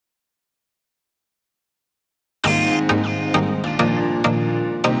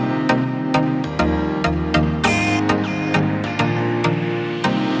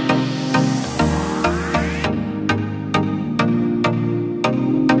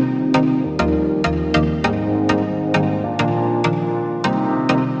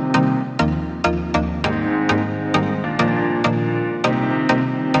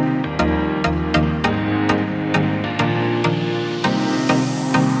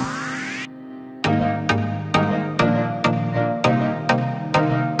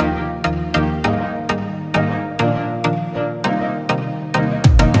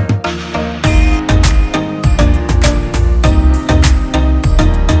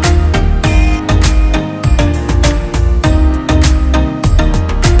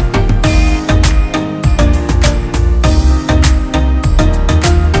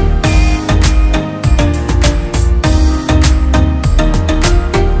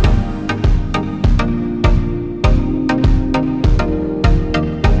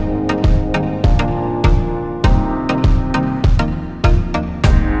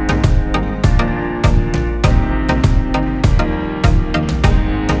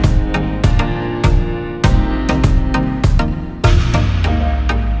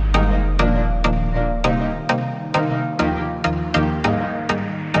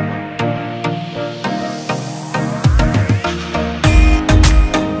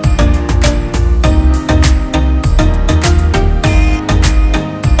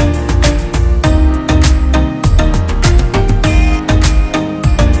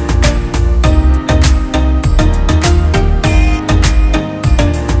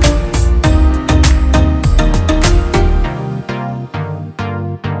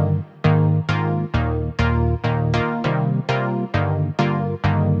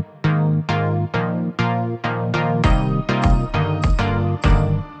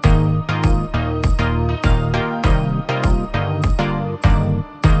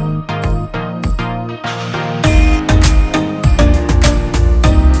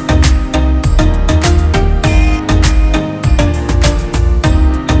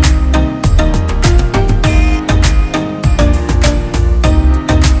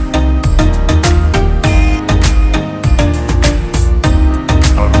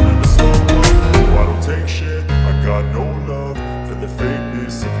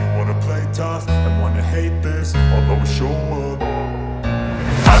fakeness. If you wanna play tough and wanna hate this, I'll always show up.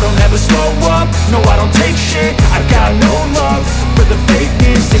 I don't ever slow up, no I don't take shit. I got no love for the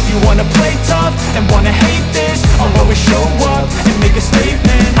fakeness. If you wanna play tough and wanna hate this, I'll always show up and make a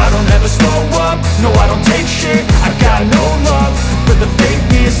statement. I don't ever slow up, no I don't take shit. I got no love for the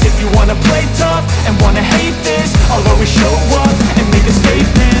fakeness. If you wanna play tough and wanna hate this, I'll always show up and make a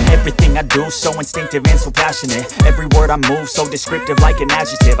statement. Everything I do so instinctive and so passionate. Every word I move so descriptive like an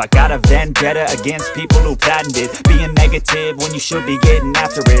adjective. I got a vendetta against people who patented being negative when you should be getting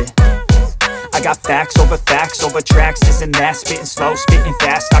after it. I got facts over tracks, this and that. Spitting slow, spitting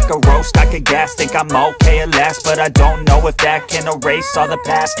fast, I could roast, I could gas. Think I'm okay at last, but I don't know if that can erase all the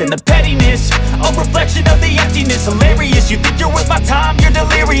past. And the pettiness, a reflection of the emptiness. Hilarious, you think you're worth my time, you're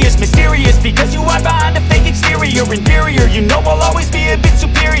delirious. Mysterious, because you hide behind a fake exterior. Inferior, you know I'll always be a bit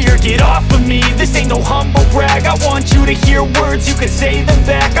superior. Get off of me, this ain't no humble brag. I want you to hear words, you can say them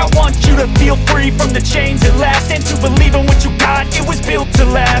back. I want you to feel free from the chains at last, and to believe in what you got, it was built to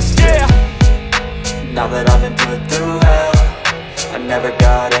last, yeah. Now that I've been put through hell, I never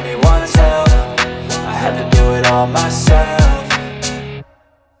got anyone's help. I had to do it all myself.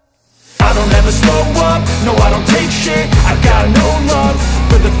 I don't ever slow up, no I don't take shit. I got no love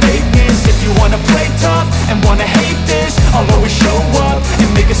for the fakeness. If you wanna play tough and wanna hate this, I'll always show up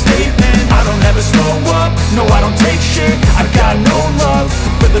and make a statement. I don't ever slow up, no I don't take shit. I got no love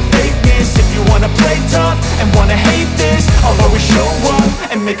for the fakeness. If you wanna play tough and wanna hate this, I'll always show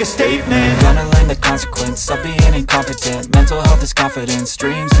up and make a statement. Gonna learn the consequence of being incompetent. Mental health is confidence,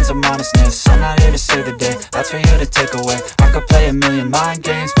 dreams and some honestness. I'm not here to save the day, that's for you to take away. I could play a million mind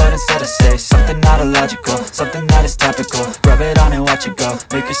games, but instead I say something not illogical, something that is topical. Rub it on and watch it go,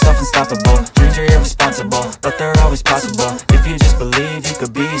 make yourself unstoppable. Dreams are irresponsible, but they're always possible. If you just believe, you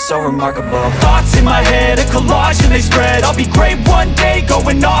could be so remarkable. Thoughts in my head, a collage and they spread. I'll be great one day,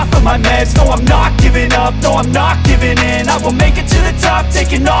 going off of my meds. No, I'm not giving up, no, I'm not giving in. I will make it to the top,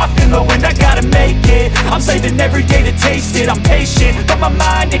 taking off in the wind. I gotta make it, I'm saving every day to taste it. I'm patient, but my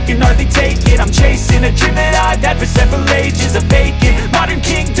mind, it can hardly take it. I'm chasing a dream that I've had for several ages. A vacant, modern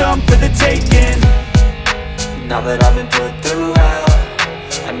kingdom for the taking. Now that I've been put through hell,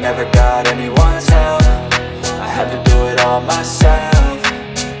 I never got anyone's help. I had to do it all myself.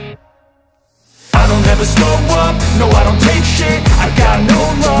 I don't ever slow up, no I don't take shit. I got no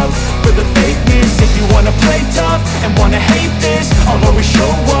love for the fakeness. If you wanna play tough and wanna hate this, I'll always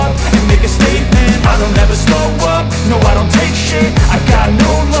show up and make a statement. I don't ever slow up, no I don't take shit. I got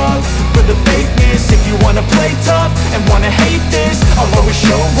no love for the fakeness. If you wanna play tough and wanna hate this, I'll always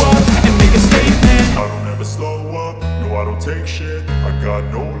show up and make a statement. I don't ever slow up, no I don't take shit. I got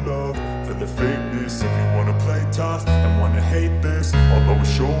no love for the fakeness. If you wanna play tough and wanna hate this, I'll always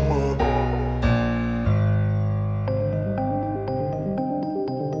show up.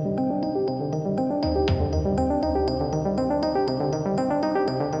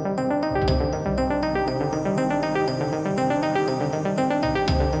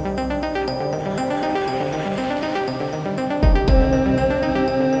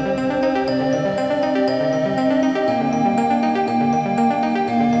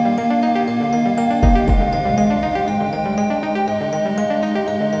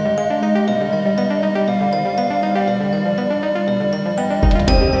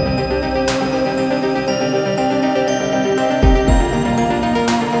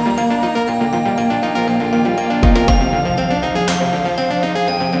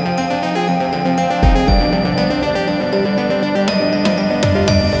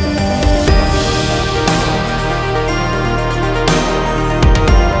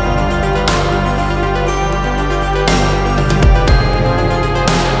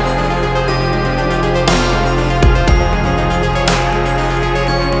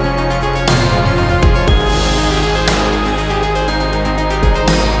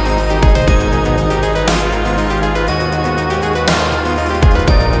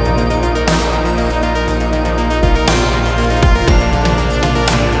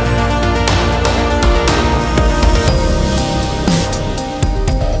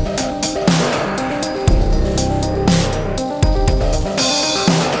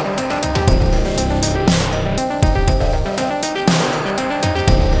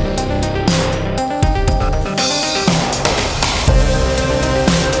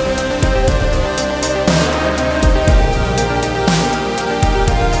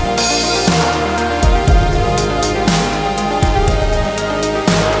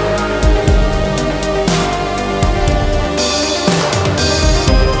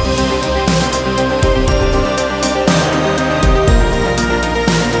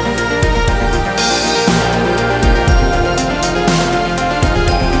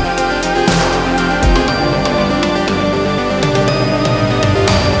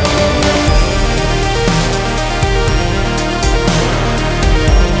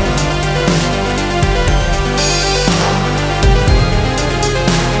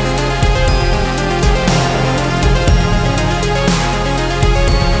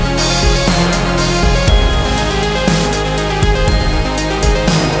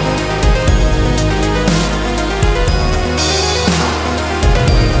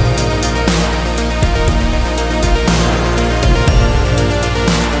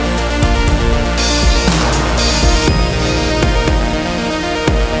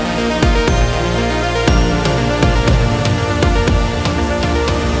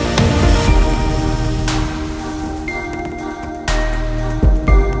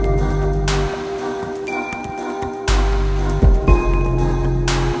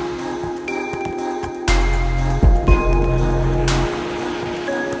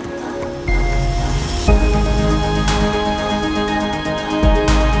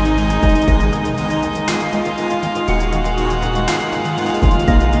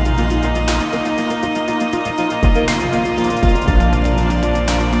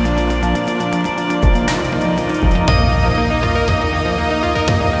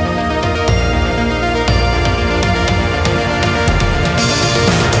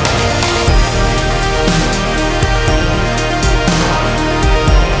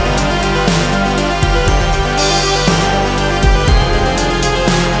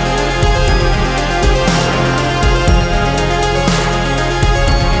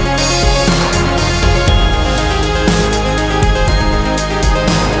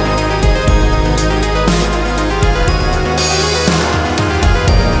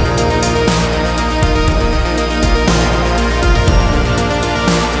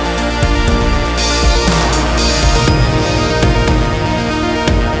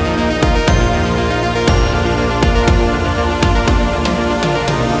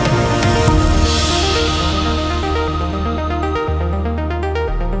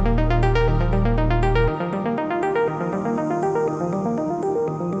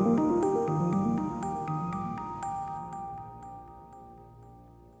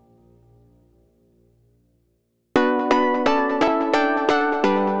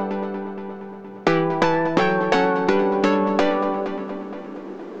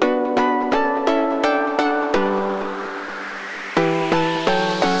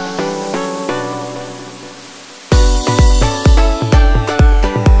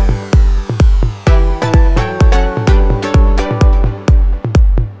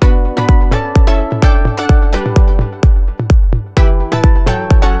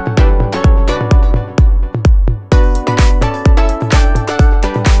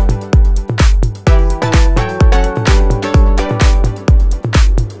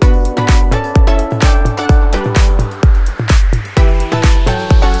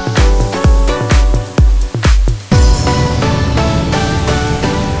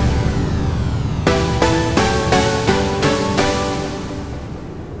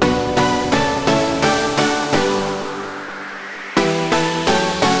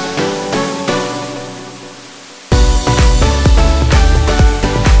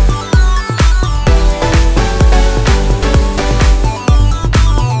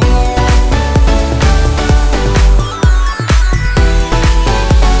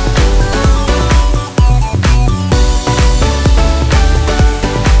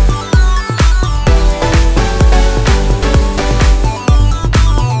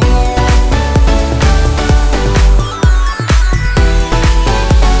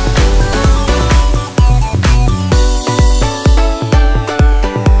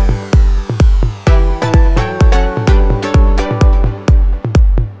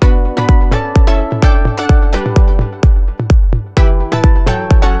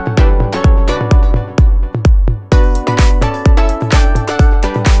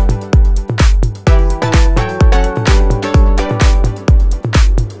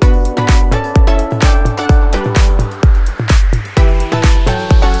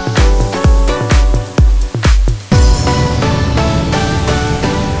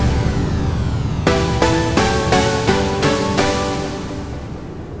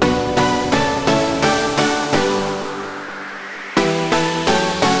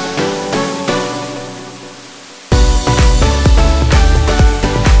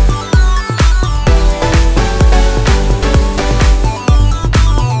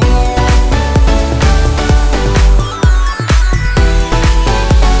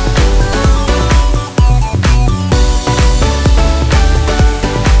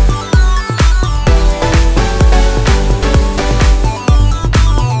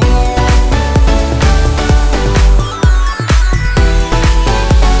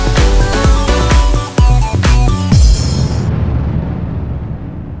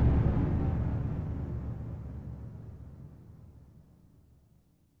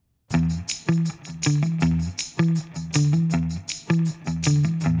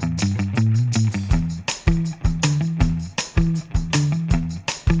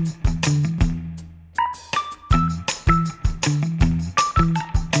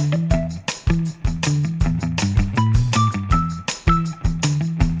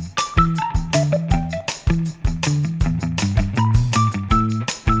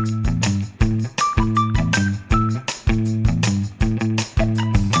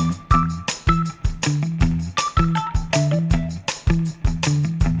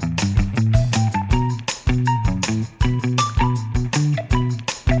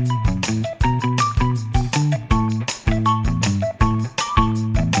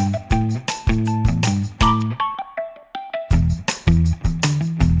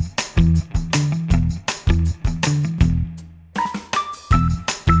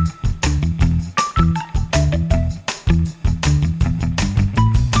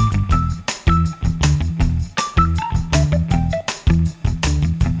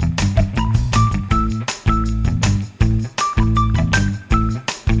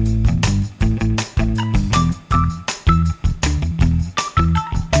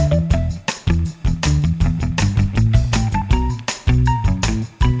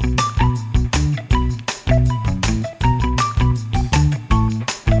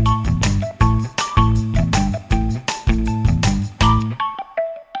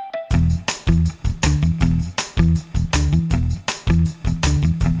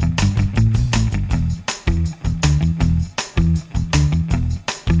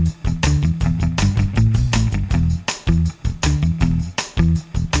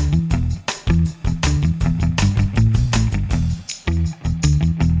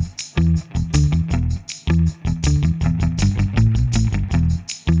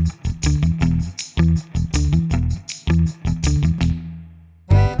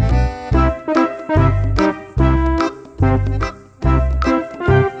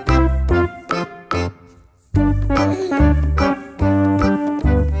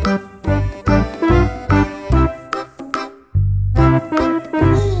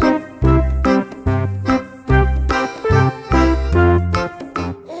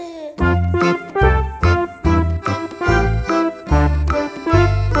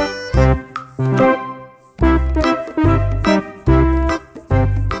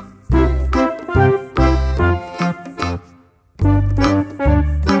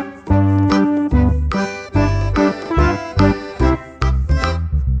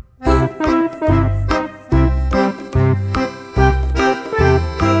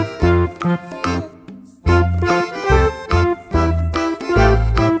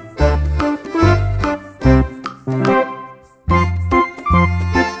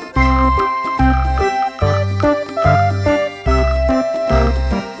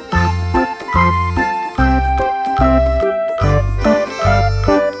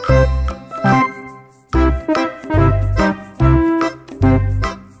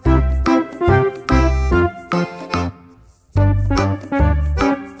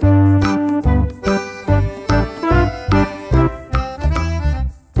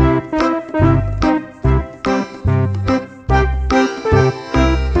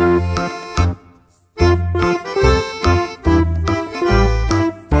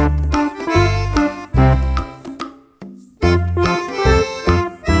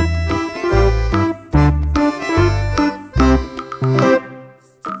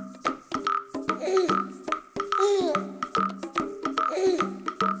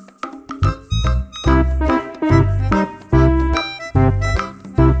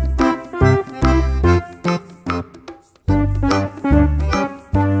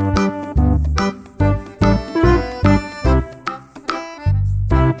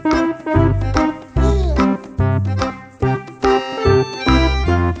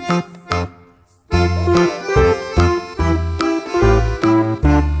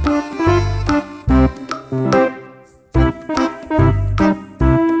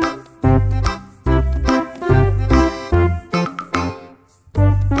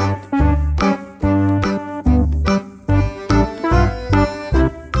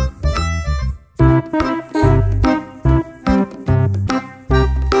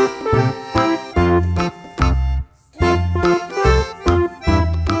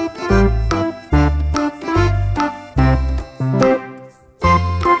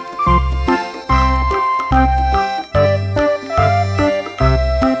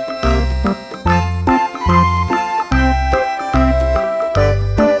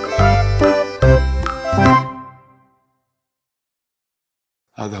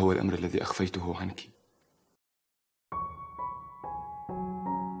 هذا هو الأمر الذي أخفيته عنك.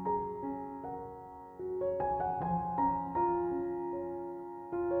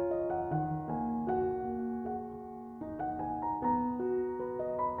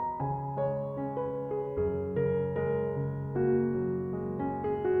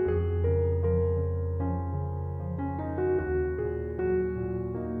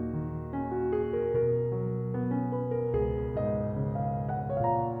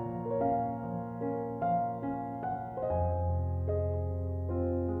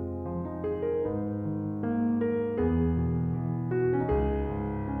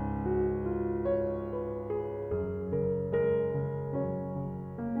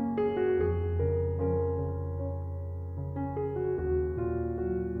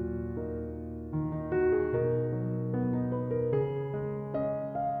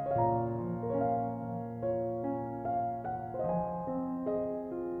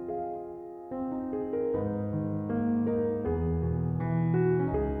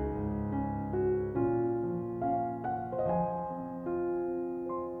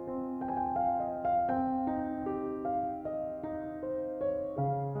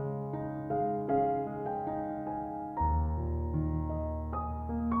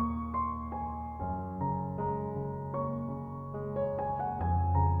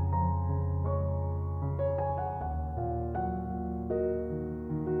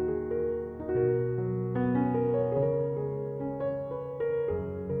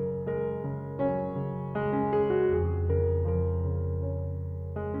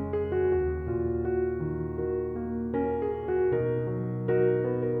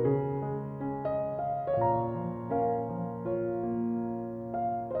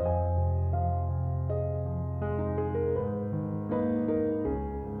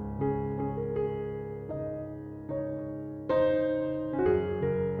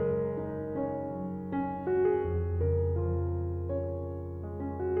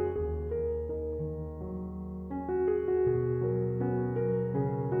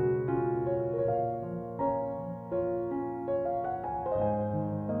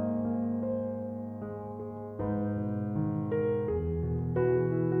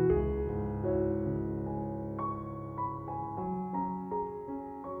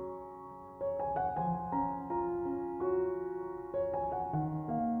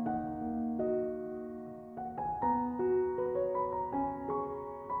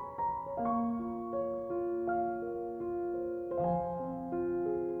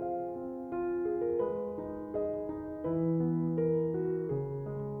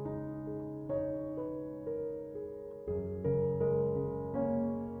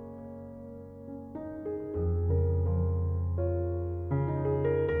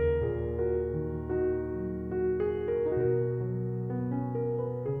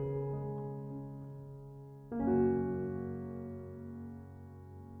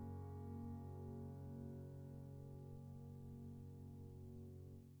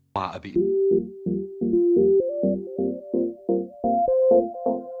 مع أبي.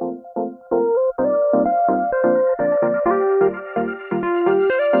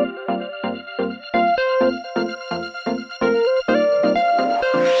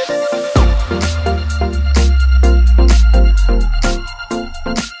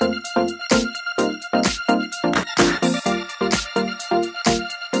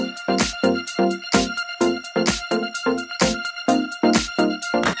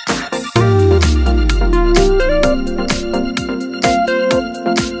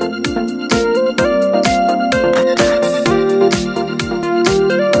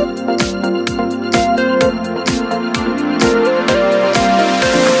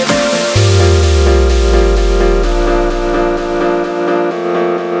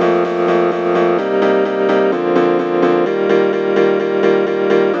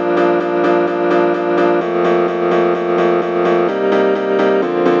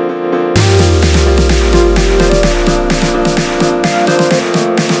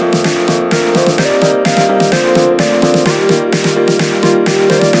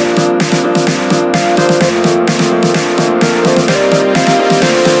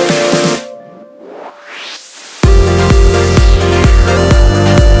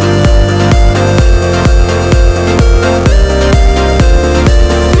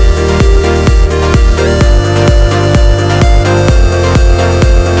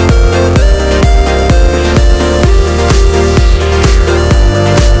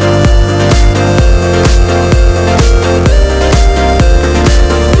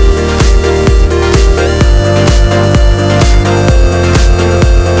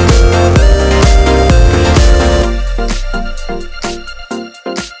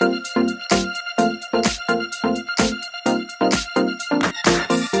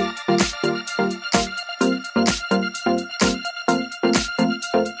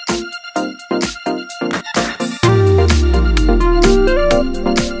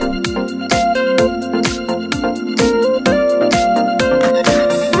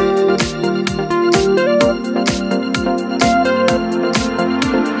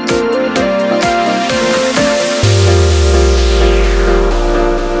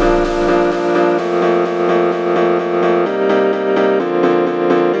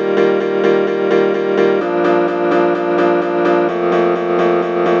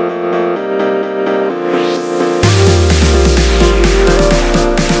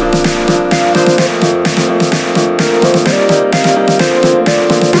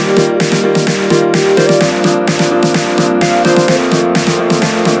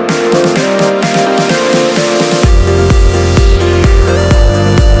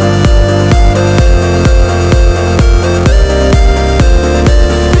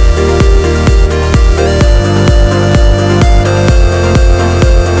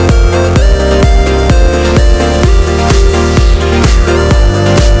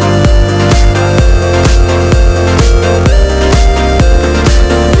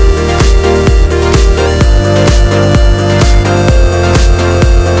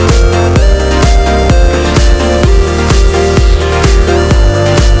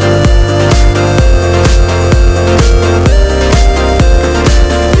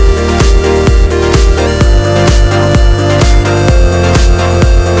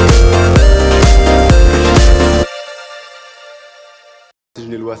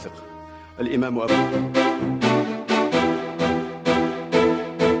 الإمام أبو